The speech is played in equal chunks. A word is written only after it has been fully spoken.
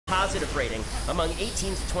positive rating among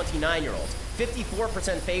 18 to 29-year-olds.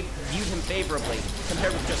 54% viewed him favorably,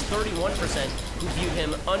 compared with just 31% who viewed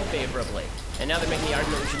him unfavorably. And now they're making the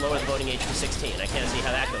argument we should lower the voting age to 16. I can't see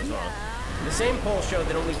how that goes wrong. The same poll showed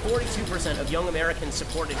that only 42% of young Americans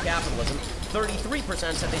supported capitalism,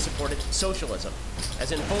 33% said they supported socialism,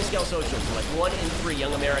 as in full-scale socialism. Like 1 in 3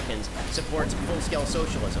 young Americans supports full-scale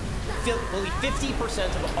socialism. Fully 50%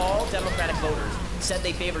 of all Democratic voters said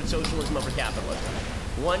they favored socialism over capitalism.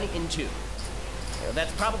 1 in 2.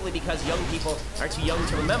 That's probably because young people are too young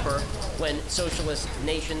to remember when socialist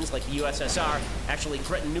nations like the USSR actually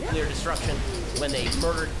threatened nuclear destruction, when they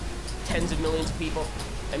murdered tens of millions of people.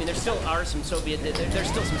 I mean, there still are some there's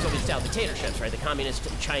still some Soviet-style dictatorships, right? The communist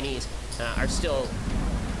Chinese are still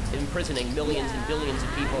imprisoning millions and billions of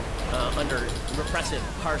people under repressive,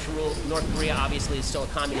 harsh rule. North Korea, obviously, is still a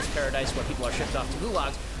communist paradise where people are shipped off to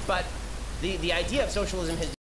gulags. But the idea of socialism has